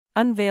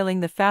unveiling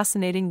the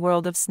fascinating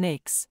world of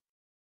snakes.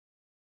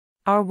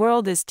 Our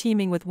world is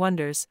teeming with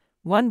wonders,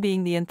 one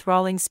being the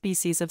enthralling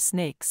species of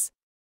snakes.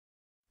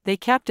 They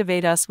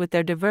captivate us with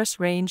their diverse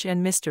range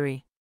and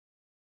mystery.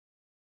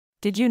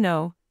 Did you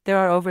know there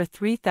are over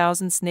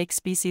 3,000 snake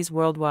species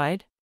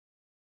worldwide?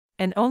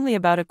 And only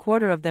about a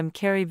quarter of them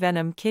carry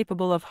venom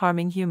capable of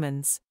harming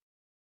humans.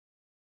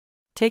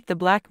 Take the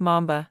black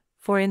mamba,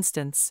 for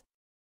instance.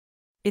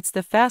 It's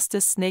the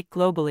fastest snake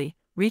globally,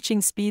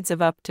 reaching speeds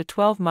of up to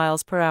 12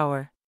 miles per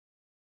hour.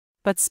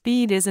 But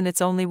speed isn't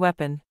its only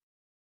weapon.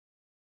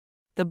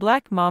 The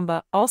black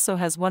mamba also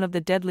has one of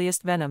the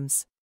deadliest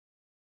venoms.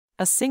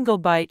 A single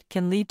bite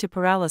can lead to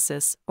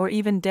paralysis or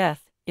even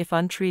death, if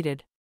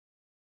untreated.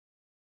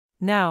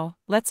 Now,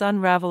 let's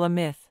unravel a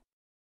myth.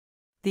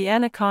 The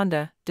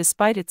anaconda,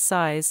 despite its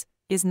size,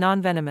 is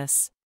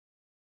non-venomous.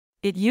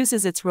 It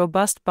uses its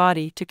robust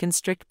body to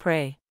constrict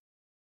prey.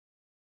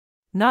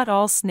 Not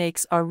all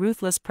snakes are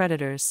ruthless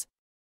predators.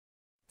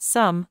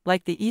 Some,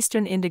 like the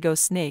eastern indigo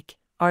snake,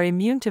 are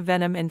immune to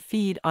venom and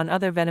feed on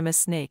other venomous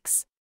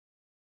snakes.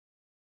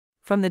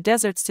 From the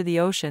deserts to the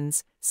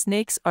oceans,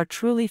 snakes are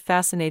truly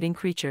fascinating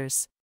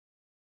creatures.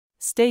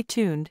 Stay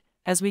tuned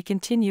as we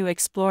continue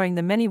exploring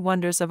the many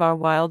wonders of our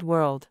wild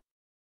world.